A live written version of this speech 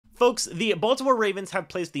Folks, the Baltimore Ravens have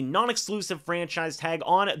placed the non-exclusive franchise tag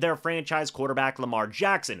on their franchise quarterback Lamar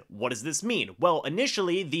Jackson. What does this mean? Well,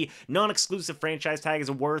 initially, the non-exclusive franchise tag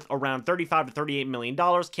is worth around $35 to $38 million.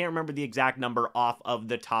 Can't remember the exact number off of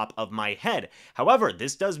the top of my head. However,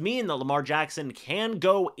 this does mean that Lamar Jackson can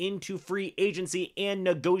go into free agency and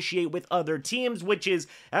negotiate with other teams, which is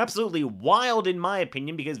absolutely wild in my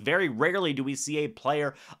opinion, because very rarely do we see a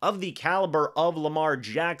player of the caliber of Lamar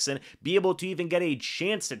Jackson be able to even get a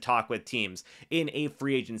chance to talk with teams in a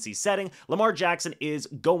free agency setting. Lamar Jackson is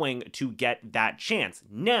going to get that chance.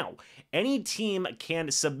 Now, any team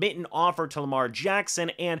can submit an offer to Lamar Jackson,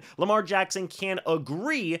 and Lamar Jackson can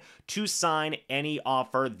agree to sign any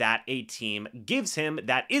offer that a team gives him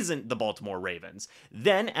that isn't the Baltimore Ravens.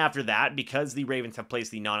 Then, after that, because the Ravens have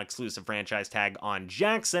placed the non-exclusive franchise tag on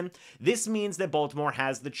Jackson, this means that Baltimore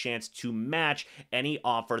has the chance to match any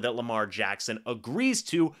offer that Lamar Jackson agrees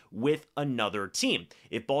to with another team.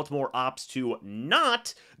 If Baltimore opts to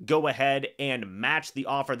not go ahead and match the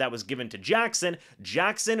offer that was given to Jackson,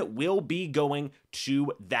 Jackson will be going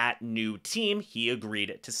to that new team he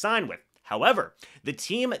agreed to sign with. However, the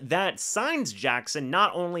team that signs Jackson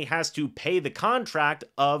not only has to pay the contract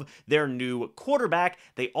of their new quarterback,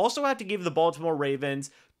 they also have to give the Baltimore Ravens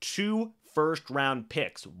 2 first-round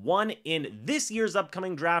picks, one in this year's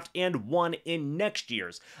upcoming draft and one in next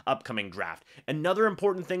year's upcoming draft. Another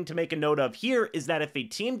important thing to make a note of here is that if a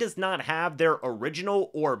team does not have their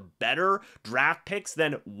original or better draft picks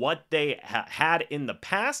than what they had in the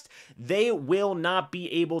past, they will not be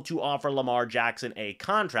able to offer Lamar Jackson a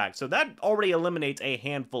contract. So that already eliminates a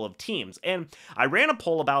handful of teams. And I ran a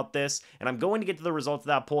poll about this, and I'm going to get to the results of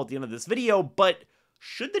that poll at the end of this video, but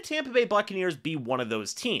should the Tampa Bay Buccaneers be one of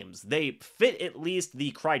those teams? They fit at least the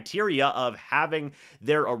criteria of having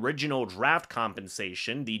their original draft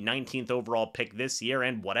compensation, the 19th overall pick this year,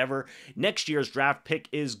 and whatever next year's draft pick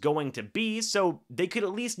is going to be, so they could at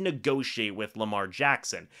least negotiate with Lamar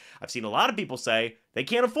Jackson. I've seen a lot of people say they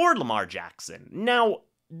can't afford Lamar Jackson. Now,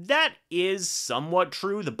 that is somewhat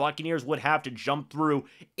true. The Buccaneers would have to jump through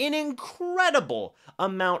an incredible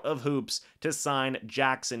amount of hoops to sign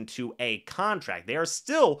Jackson to a contract. They are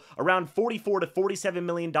still around $44 to $47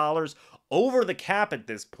 million over the cap at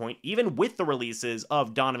this point, even with the releases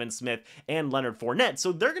of Donovan Smith and Leonard Fournette.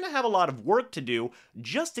 So they're going to have a lot of work to do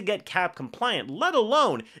just to get cap compliant, let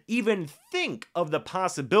alone even think of the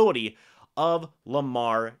possibility of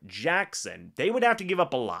Lamar Jackson. They would have to give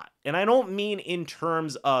up a lot. And I don't mean in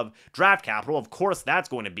terms of draft capital. Of course, that's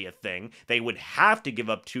going to be a thing. They would have to give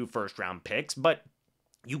up 2 first-round picks, but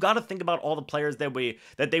you got to think about all the players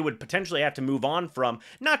that they would potentially have to move on from,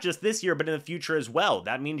 not just this year, but in the future as well.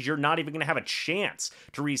 That means you're not even going to have a chance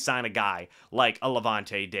to re-sign a guy like a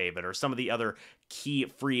Levante David or some of the other key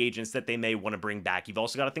free agents that they may want to bring back. You've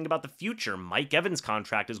also got to think about the future. Mike Evans'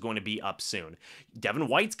 contract is going to be up soon. Devin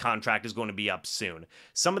White's contract is going to be up soon.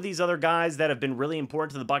 Some of these other guys that have been really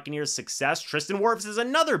important to the Buccaneers' success, Tristan Wirfs is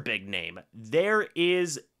another big name. There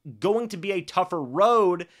is going to be a tougher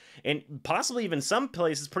road, and possibly even some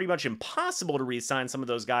places pretty much impossible to re-sign some of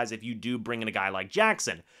those guys if you do bring in a guy like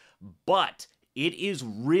Jackson. But it is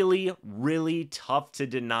really, really tough to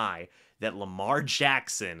deny that Lamar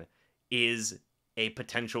Jackson is a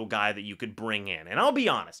potential guy that you could bring in. And I'll be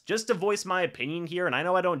honest, just to voice my opinion here, and I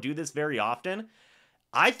know I don't do this very often,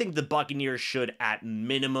 I think the Buccaneers should at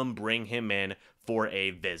minimum bring him in for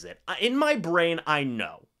a visit. In my brain, I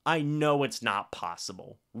know it's not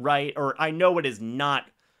possible, right? Or I know it is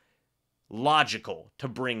not logical to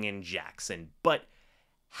bring in Jackson, but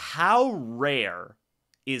how rare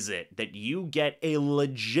is it that you get a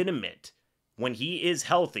legitimate, when he is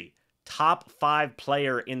healthy, top 5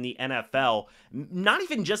 player in the NFL, not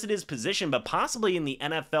even just at his position, but possibly in the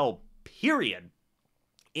NFL period,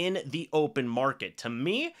 in the open market? To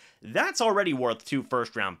me, that's already worth 2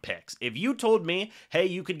 first-round picks. If you told me, hey,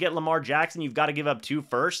 you could get Lamar Jackson, you've got to give up 2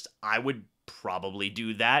 firsts, I would probably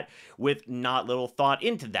do that with not little thought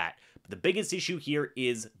into that. But the biggest issue here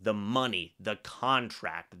is the money, the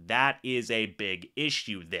contract. That is a big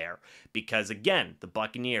issue there. Because again, the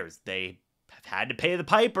Buccaneers, they have had to pay the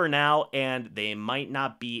piper now, and they might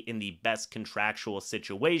not be in the best contractual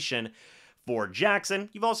situation for Jackson.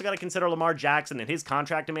 You've also got to consider Lamar Jackson, and his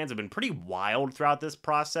contract demands have been pretty wild throughout this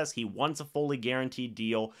process. He wants a fully guaranteed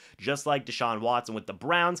deal, just like Deshaun Watson with the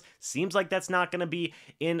Browns. Seems like that's not going to be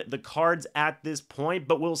in the cards at this point,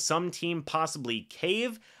 but will some team possibly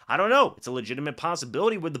cave? I don't know. It's a legitimate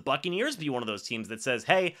possibility. Would the Buccaneers be one of those teams that says,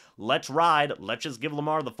 hey, let's ride, let's just give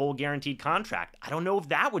Lamar the full guaranteed contract? I don't know if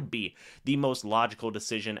that would be the most logical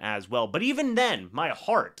decision as well. But even then, my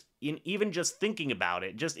heart, in even just thinking about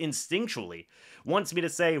it, just instinctually, wants me to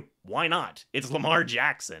say, why not? It's Lamar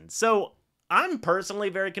Jackson. So I'm personally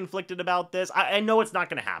very conflicted about this. I know it's not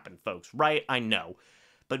going to happen, folks, right? I know.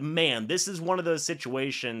 But man, this is one of those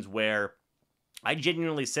situations where I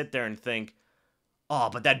genuinely sit there and think, oh,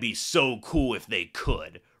 but that'd be so cool if they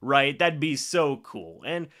could, right? That'd be so cool.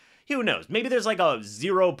 And who knows? Maybe there's like a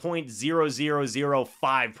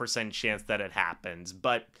 0.0005% chance that it happens.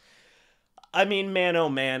 But, I mean, man, oh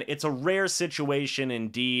man, it's a rare situation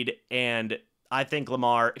indeed. And I think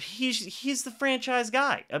Lamar, he's the franchise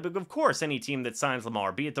guy. Of course, any team that signs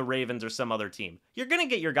Lamar, be it the Ravens or some other team, you're going to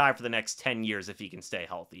get your guy for the next 10 years if he can stay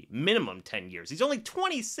healthy. Minimum 10 years. He's only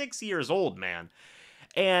 26 years old, man.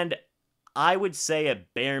 And I would say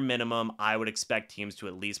at bare minimum, I would expect teams to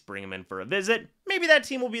at least bring him in for a visit. Maybe that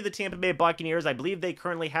team will be the Tampa Bay Buccaneers. I believe they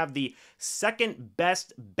currently have the second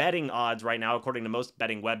best betting odds right now, according to most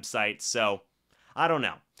betting websites. So, I don't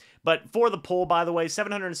know. But for the poll, by the way,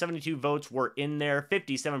 772 votes were in there.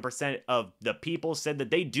 57% of the people said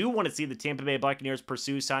that they do want to see the Tampa Bay Buccaneers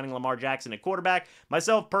pursue signing Lamar Jackson at quarterback.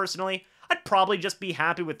 Myself, personally, I'd probably just be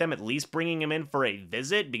happy with them at least bringing him in for a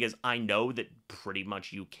visit, because I know that pretty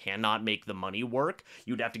much you cannot make the money work.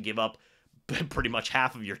 You'd have to give up pretty much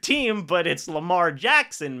half of your team, but it's Lamar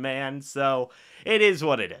Jackson, man. So it is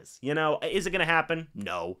what it is. You know, is it going to happen?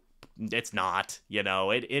 No, it's not. You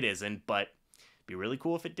know, it isn't, but be really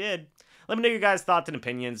cool if it did. Let me know your guys' thoughts and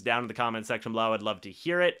opinions down in the comment section below. I'd love to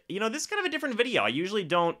hear it. You know, this is kind of a different video. I usually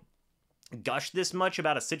don't gush this much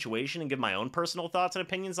about a situation and give my own personal thoughts and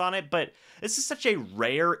opinions on it, but this is such a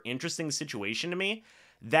rare, interesting situation to me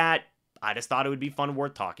that I just thought it would be fun,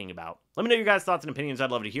 worth talking about. Let me know your guys' thoughts and opinions.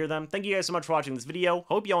 I'd love to hear them. Thank you guys so much for watching this video.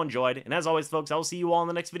 Hope you all enjoyed. And as always, folks, I will see you all in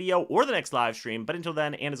the next video or the next live stream. But until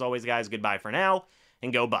then, and as always, guys, goodbye for now,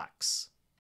 and go Bucs.